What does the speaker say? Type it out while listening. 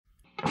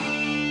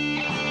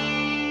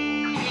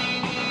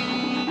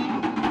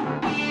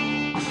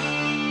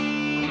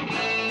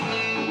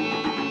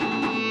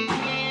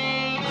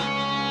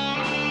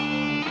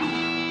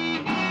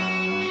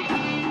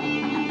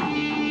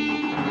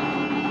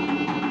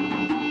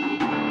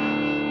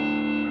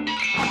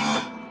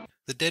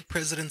Dead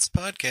Presidents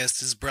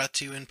podcast is brought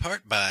to you in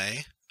part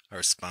by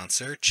our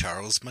sponsor,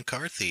 Charles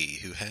McCarthy,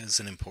 who has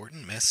an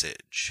important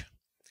message.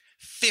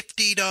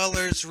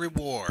 $50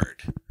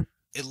 reward.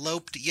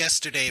 Eloped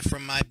yesterday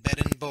from my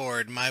bed and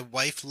board, my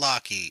wife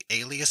Lockie,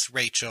 alias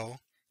Rachel,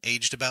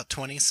 aged about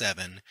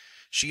 27.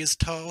 She is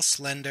tall,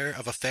 slender,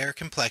 of a fair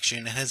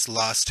complexion, and has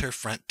lost her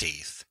front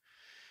teeth.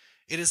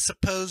 It is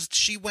supposed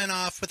she went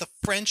off with a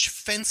French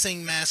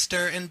fencing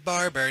master and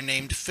barber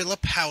named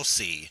Philip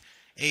Housey,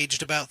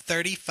 aged about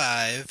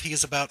 35. He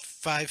is about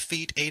 5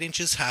 feet 8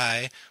 inches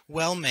high,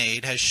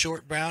 well-made, has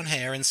short brown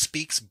hair, and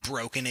speaks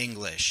broken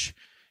English.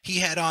 He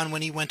had on,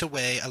 when he went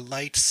away, a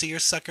light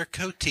seersucker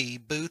coatee,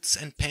 boots,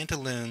 and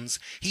pantaloons.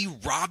 He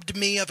robbed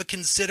me of a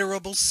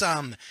considerable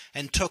sum,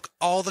 and took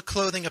all the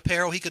clothing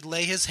apparel he could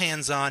lay his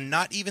hands on,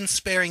 not even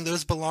sparing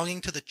those belonging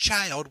to the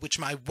child which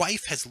my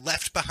wife has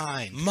left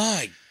behind.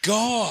 My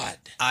God!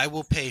 I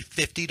will pay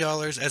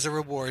 $50 as a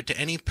reward to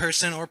any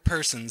person or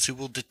persons who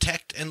will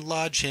detect and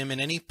lodge him in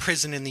any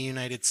prison in the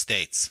United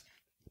States.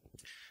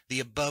 The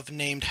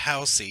above-named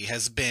Housey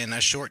has been, a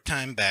short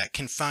time back,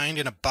 confined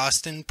in a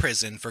Boston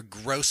prison for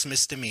gross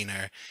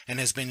misdemeanor, and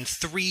has been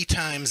 3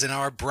 times in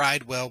our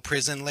Bridewell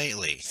prison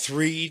lately.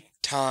 3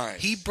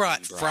 times. He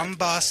brought from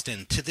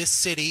Boston to this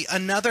city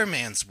another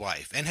man's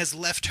wife, and has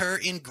left her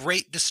in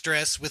great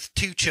distress with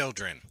 2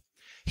 children.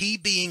 He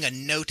being a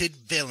noted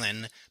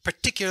villain,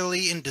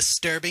 particularly in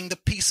disturbing the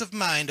peace of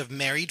mind of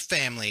married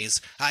families,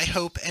 I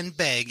hope and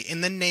beg, in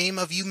the name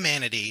of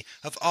humanity,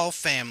 of all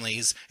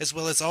families, as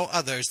well as all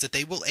others, that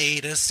they will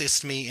aid and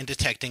assist me in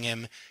detecting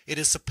him. It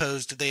is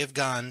supposed they have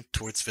gone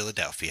towards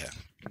Philadelphia.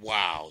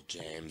 Wow,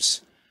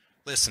 James.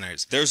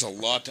 Listeners, there's a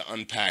lot to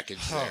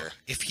unpackage there.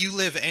 If you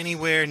live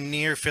anywhere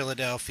near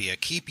Philadelphia,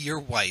 keep your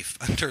wife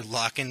under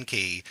lock and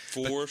key.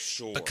 For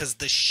sure. Because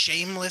the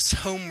shameless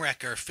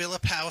homewrecker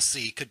Philip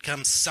Housey could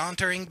come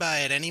sauntering by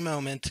at any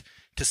moment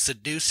to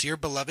seduce your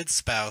beloved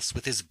spouse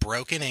with his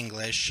broken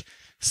English,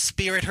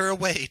 spirit her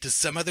away to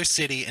some other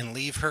city, and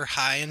leave her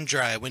high and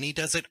dry when he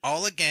does it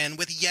all again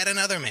with yet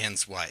another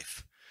man's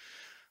wife.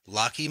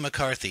 Lockie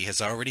McCarthy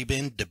has already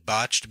been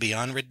debauched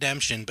beyond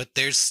redemption, but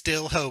there's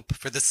still hope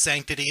for the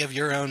sanctity of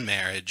your own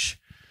marriage.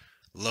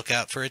 Look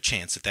out for a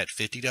chance at that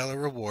 $50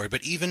 reward,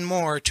 but even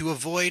more, to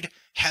avoid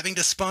having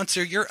to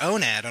sponsor your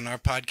own ad on our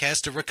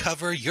podcast to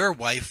recover your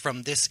wife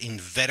from this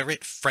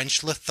inveterate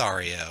French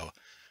Lothario.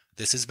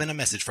 This has been a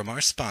message from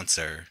our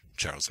sponsor,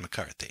 Charles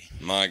McCarthy.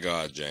 My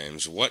God,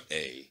 James, what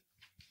a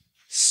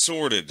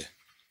sordid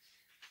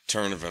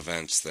turn of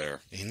events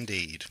there.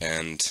 Indeed.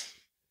 And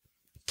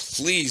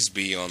please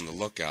be on the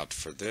lookout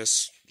for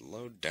this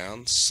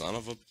low-down son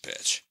of a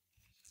bitch.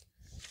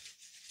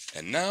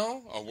 And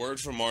now, a word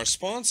from our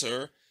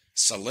sponsor,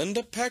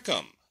 Selinda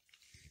Peckham.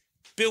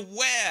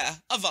 Beware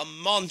of a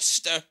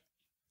monster.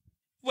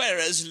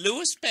 Whereas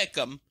Lewis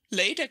Peckham,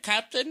 later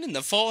captain in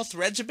the 4th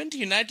Regiment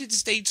United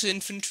States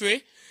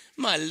Infantry,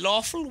 my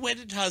lawful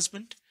wedded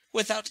husband,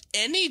 without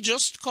any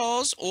just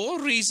cause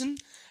or reason,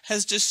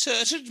 has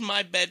deserted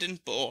my bed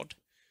and board.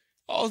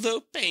 Although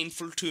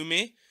painful to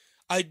me,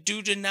 I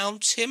do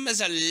denounce him as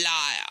a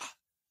liar,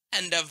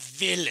 and a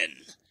villain,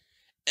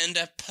 and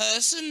a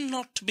person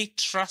not to be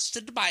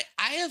trusted by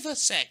either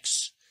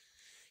sex.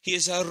 He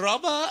is a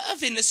robber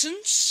of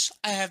innocence,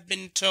 I have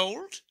been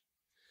told,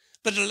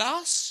 but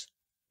alas,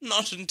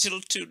 not until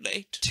too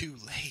late. Too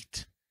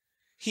late.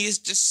 He is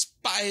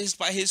despised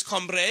by his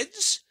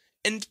comrades,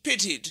 and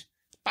pitied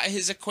by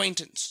his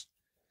acquaintance.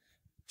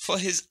 For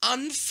his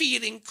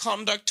unfeeling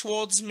conduct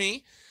towards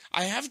me,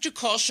 I have to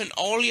caution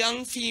all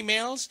young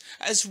females,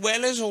 as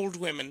well as old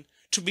women,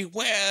 to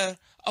beware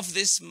of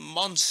this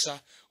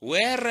monster,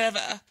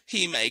 wherever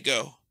he may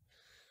go.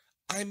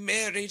 I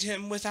married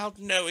him without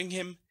knowing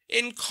him,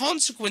 in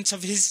consequence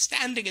of his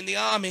standing in the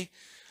army.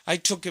 I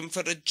took him for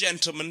a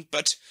gentleman,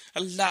 but,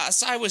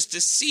 alas, I was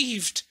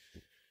deceived.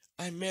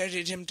 I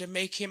married him to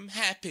make him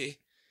happy,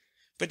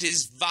 but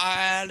his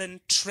vile and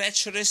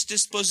treacherous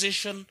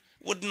disposition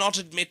would not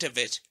admit of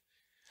it.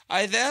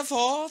 I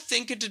therefore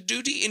think it a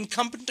duty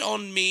incumbent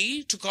on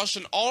me to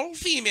caution all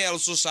female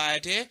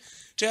society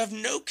to have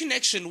no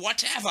connection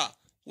whatever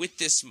with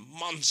this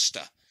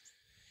monster.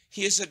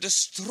 He is a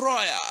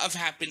destroyer of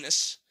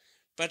happiness,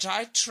 but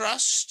I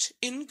trust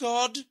in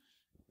God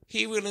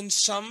he will in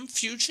some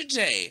future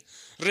day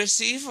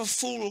receive a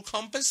full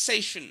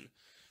compensation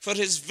for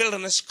his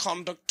villainous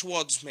conduct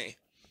towards me.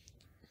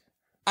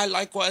 I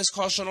likewise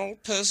caution all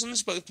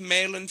persons, both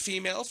male and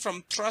female,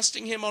 from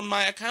trusting him on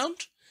my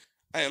account.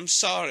 I am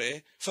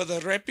sorry for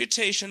the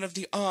reputation of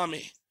the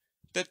army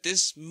that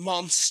this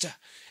monster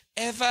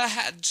ever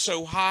had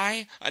so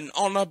high an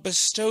honor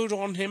bestowed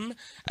on him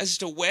as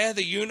to wear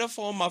the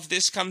uniform of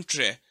this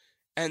country,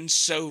 and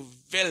so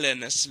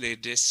villainously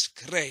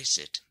disgrace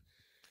it.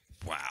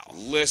 Wow.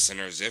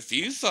 Listeners, if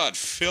you thought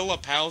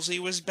Philip Housey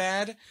was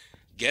bad,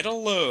 get a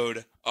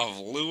load of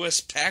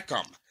Lewis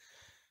Peckham.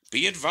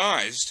 Be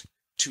advised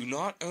to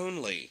not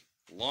only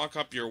lock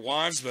up your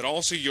wives, but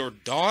also your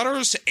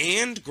daughters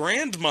and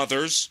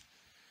grandmothers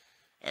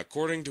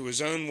According to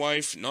his own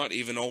wife, not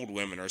even old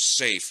women are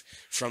safe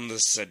from the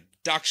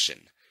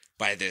seduction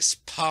by this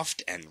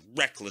puffed and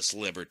reckless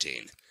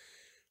libertine.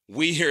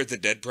 We here at the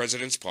Dead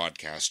Presidents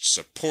Podcast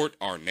support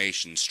our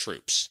nation's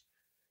troops.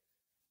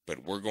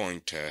 But we're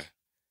going to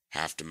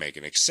have to make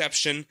an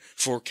exception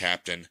for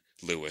Captain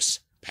Lewis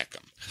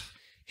Peckham.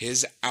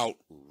 His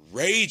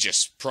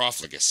outrageous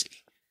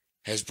profligacy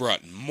has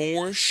brought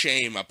more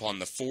shame upon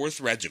the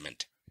 4th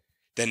Regiment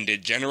than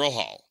did General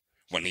Hall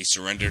when he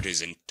surrendered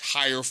his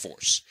entire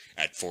force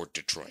at Fort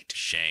Detroit.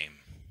 Shame.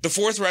 The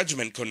 4th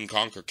Regiment couldn't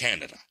conquer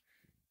Canada,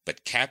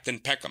 but Captain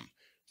Peckham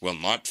will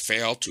not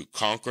fail to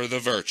conquer the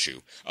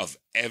virtue of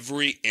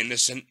every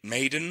innocent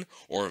maiden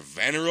or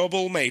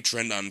venerable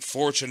matron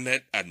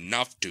unfortunate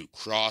enough to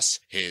cross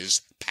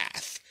his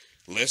path.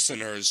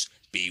 Listeners,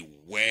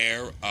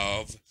 beware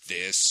of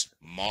this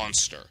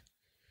monster.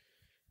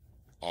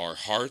 Our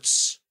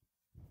hearts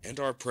and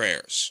our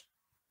prayers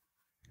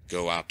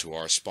go out to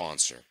our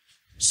sponsor,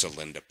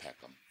 Selinda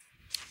Peckham.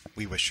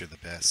 We wish her the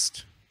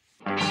best.